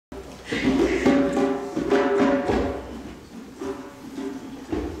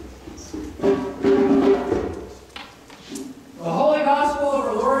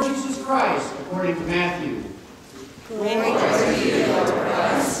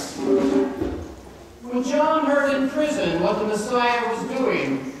what the Messiah was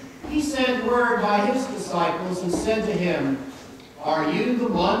doing, he sent word by his disciples and said to him, "Are you the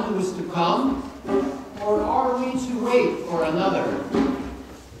one who is to come, or are we to wait for another?"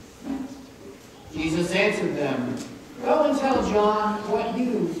 Jesus answered them, "Go and tell John what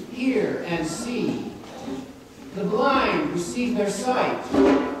you hear and see. The blind receive their sight.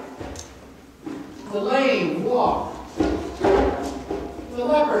 The lame walk. The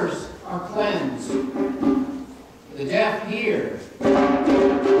lepers are cleansed. The deaf hear.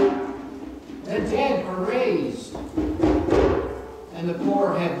 The dead are raised. And the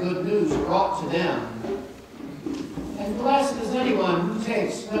poor have good news brought to them. And blessed is anyone who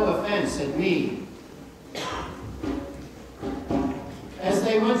takes no offense at me." As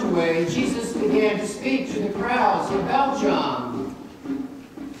they went away, Jesus began to speak to the crowds about John.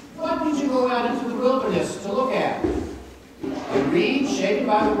 "What did you go out into the wilderness to look at? A reed shaken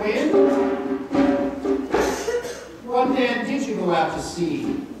by the wind? What then did you go out to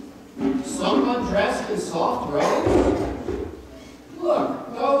see? Someone dressed in soft robes?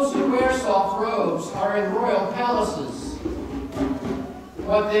 Look, those who wear soft robes are in royal palaces.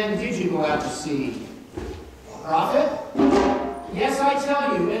 What then did you go out to see? A prophet? Yes, I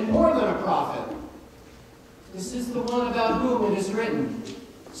tell you, and more than a prophet. This is the one about whom it is written,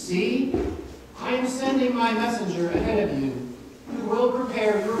 'See, I am sending my messenger ahead of you, who will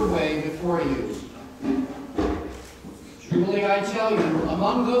prepare your way before you.' Truly I tell you,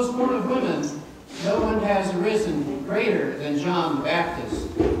 among those born of women, no one has arisen greater than John the Baptist.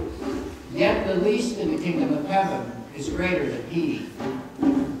 Yet the least in the kingdom of heaven is greater than he."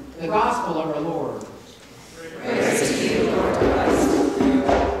 The Gospel of our Lord.